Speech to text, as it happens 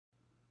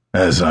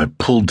As I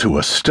pulled to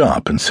a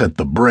stop and set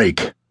the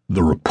brake,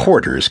 the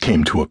reporters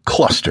came to a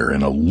cluster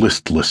in a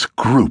listless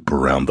group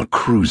around the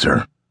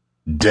cruiser.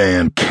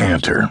 Dan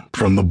Cantor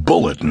from the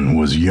Bulletin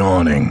was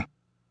yawning.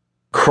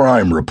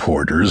 Crime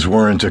reporters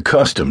weren't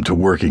accustomed to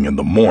working in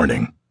the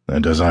morning,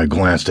 and as I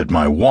glanced at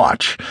my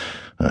watch,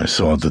 I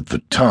saw that the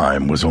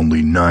time was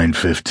only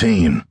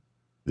 9:15.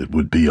 It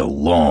would be a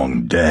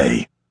long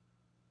day.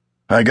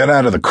 I got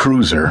out of the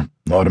cruiser,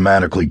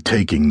 automatically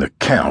taking the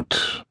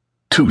count.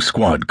 2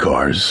 squad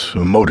cars,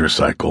 a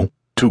motorcycle,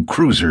 2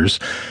 cruisers,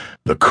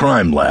 the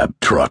crime lab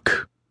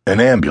truck,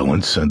 an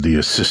ambulance, and the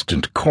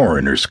assistant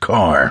coroner's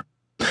car.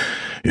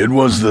 It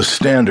was the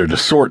standard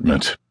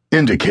assortment,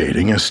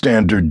 indicating a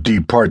standard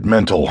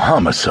departmental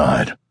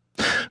homicide.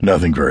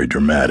 Nothing very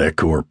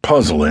dramatic or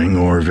puzzling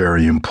or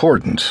very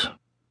important.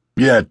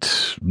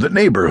 Yet, the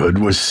neighborhood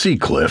was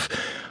Seacliff,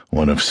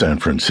 one of San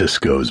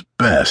Francisco's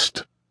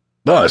best.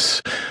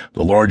 Thus,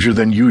 the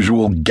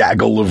larger-than-usual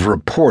gaggle of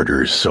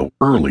reporters so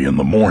early in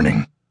the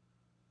morning.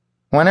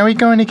 "When are we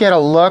going to get a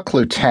look,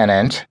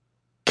 Lieutenant?"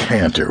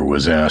 Cantor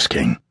was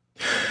asking.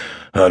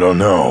 "I don't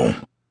know.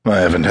 I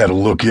haven't had a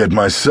look yet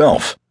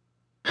myself."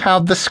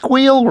 "How'd the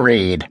squeal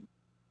read?"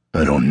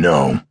 "I don't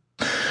know.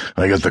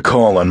 I got the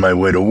call on my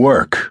way to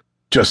work.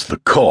 Just the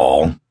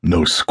call,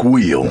 no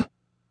squeal."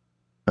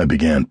 I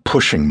began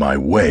pushing my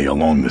way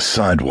along the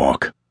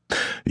sidewalk.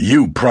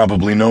 "You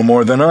probably know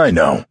more than I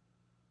know."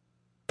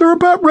 "They're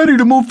about ready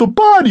to move the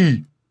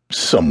body,"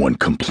 someone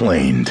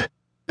complained.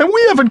 "and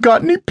we haven't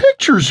got any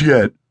pictures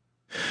yet."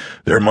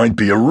 "There might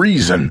be a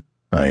reason,"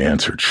 I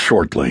answered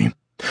shortly.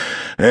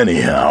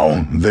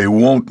 "Anyhow, they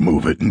won't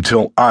move it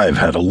until I've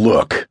had a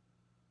look."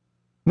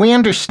 "We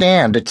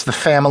understand it's the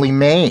family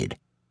maid,"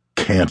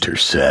 Cantor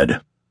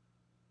said.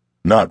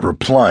 Not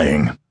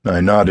replying,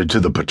 I nodded to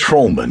the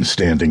patrolman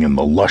standing in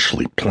the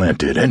lushly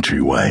planted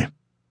entryway.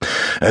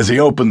 As he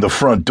opened the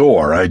front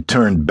door, I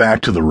turned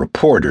back to the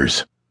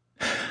reporters.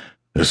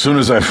 "As soon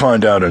as I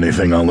find out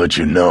anything, I'll let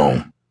you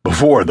know,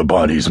 before the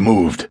body's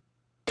moved."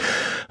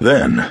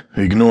 Then,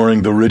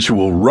 ignoring the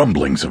ritual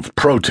rumblings of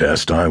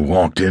protest, I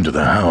walked into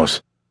the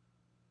house.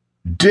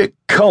 Dick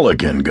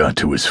Collin got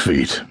to his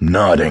feet,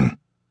 nodding.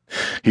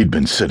 He'd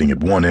been sitting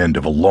at one end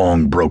of a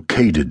long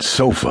brocaded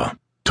sofa,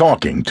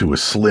 talking to a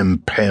slim,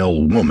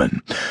 pale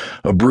woman,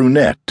 a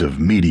brunette of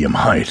medium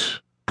height,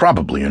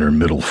 probably in her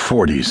middle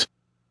 40s.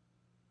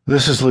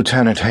 "This is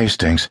Lieutenant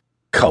Hastings,"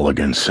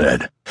 Collin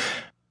said.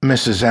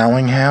 "Mrs.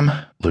 Allingham,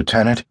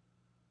 Lieutenant."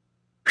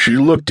 She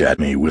looked at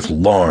me with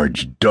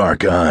large,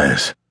 dark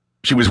eyes.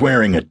 She was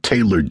wearing a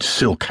tailored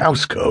silk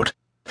housecoat.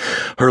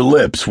 Her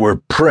lips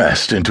were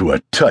pressed into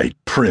a tight,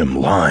 prim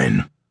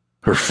line.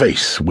 Her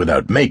face,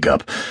 without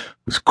makeup,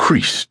 was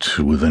creased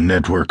with a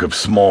network of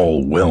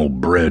small,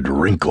 well-bred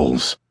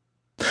wrinkles.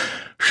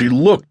 She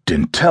looked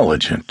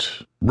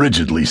intelligent,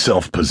 rigidly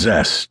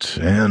self-possessed,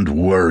 and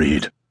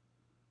worried.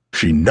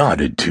 She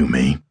nodded to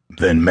me,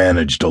 then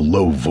managed a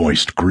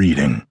low-voiced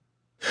greeting.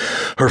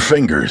 Her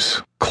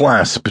fingers,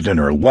 clasped in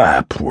her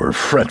lap, were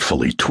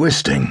fretfully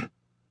twisting.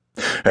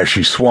 As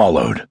she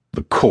swallowed,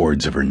 the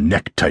cords of her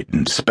neck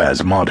tightened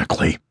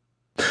spasmodically.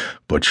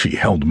 But she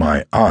held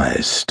my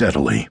eyes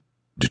steadily,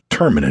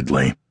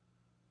 determinedly.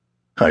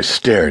 I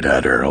stared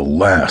at her a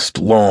last,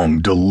 long,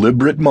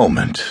 deliberate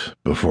moment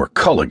before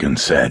Collin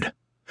said,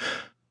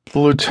 "The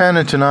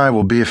lieutenant and I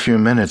will be a few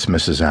minutes,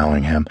 Mrs.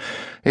 Allingham.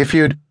 If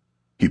you'd—"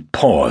 He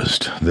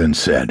paused, then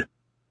said,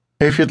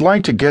 "If you'd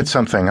like to get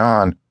something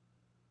on—"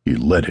 He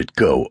let it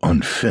go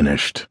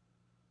unfinished.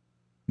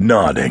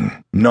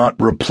 Nodding, not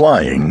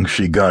replying,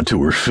 she got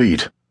to her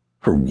feet.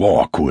 Her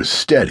walk was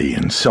steady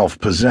and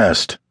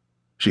self-possessed.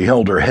 She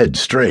held her head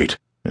straight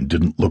and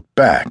didn't look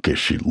back as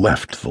she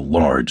left the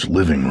large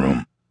living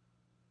room.